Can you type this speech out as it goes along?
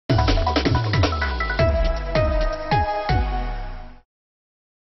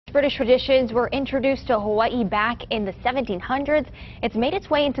British traditions were introduced to Hawaii back in the 1700s. It's made its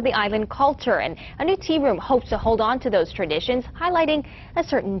way into the island culture, and a new tea room hopes to hold on to those traditions, highlighting a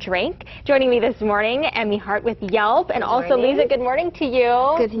certain drink. Joining me this morning, Emmy Hart with Yelp, and also Lisa, good morning to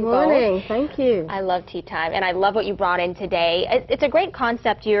you. Good morning, thank you. I love tea time, and I love what you brought in today. It's a great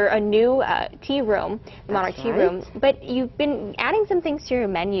concept. You're a new tea room, Monarch Tea Room, but you've been adding some things to your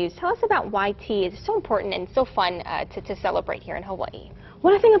menus. Tell us about why tea is so important and so fun to celebrate here in Hawaii.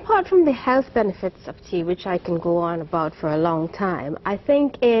 Well, I think apart from the health benefits of tea, which I can go on about for a long time, I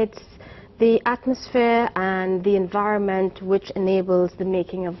think it's the atmosphere and the environment which enables the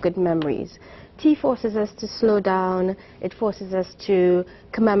making of good memories. Tea forces us to slow down. It forces us to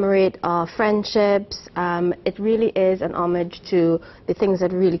commemorate our friendships. It really is an homage to the things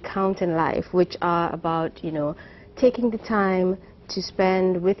that really count in life, which are about, taking the time to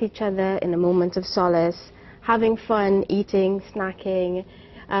spend with each other in a moment of solace, having fun, eating, snacking,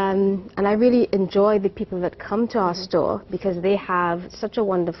 and I really enjoy the people that come to our store because they have such a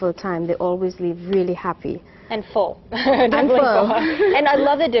wonderful time. They always leave really happy. And full. And full. And I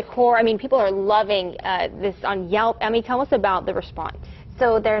love the decor. I mean, people are loving this on Yelp. Emmy, tell us about the response.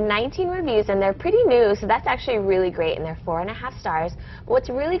 So there are 19 reviews, and they're pretty new, so that's actually really great, and they're 4.5 stars. But what's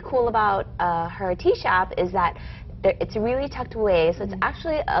really cool about her tea shop is that it's really tucked away, so it's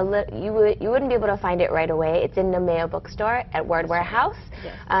actually you wouldn't be able to find it right away. It's in Nemea bookstore at Word Warehouse.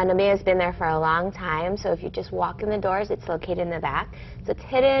 Yes. Nemea's been there for a long time, so if you just walk in the doors, it's located in the back. So it's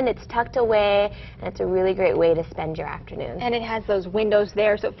hidden, it's tucked away, and it's a really great way to spend your afternoon. And it has those windows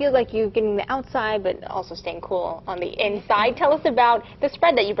there, so it feels like you're getting the outside, but also staying cool on the inside. Tell us about the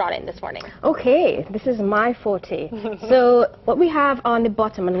spread that you brought in this morning. Okay, this is my forte. So what we have on the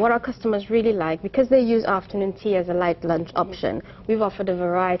bottom and what our customers really like, because they use afternoon tea as a light lunch option, we've offered a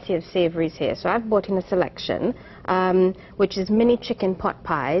variety of savories here. So I've brought in a selection, which is mini chicken pot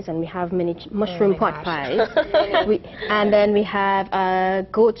pies, and we have mini mushroom pot pies. And then we have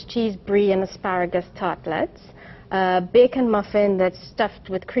goat cheese brie and asparagus tartlets, bacon muffin that's stuffed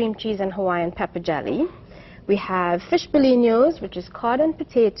with cream cheese and Hawaiian pepper jelly. We have fish bolinos, which is cod and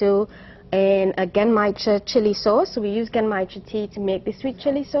potato, and a genmaicha chili sauce. So we use genmaicha tea to make the sweet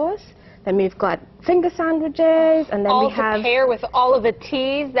chili sauce. Then we've got finger sandwiches, and then all we have to pair with all of the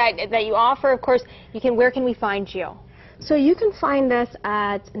teas that you offer. Of course, where can we find you? So you can find us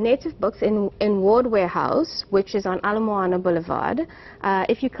at Native Books in Ward Warehouse, which is on Ala Moana Boulevard.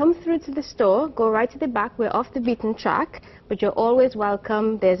 If you come through to the store, go right to the back. We're off the beaten track, but you're always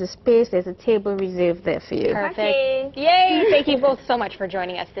welcome. There's a space, there's a table reserved there for you. Perfect. Yay! Thank you both so much for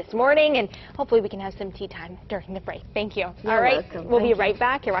joining us this morning, and hopefully we can have some tea time during the break. Thank you. You're all right, welcome. We'll be right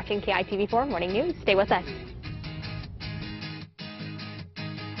back. You're watching KITV4 Morning News. Stay with us.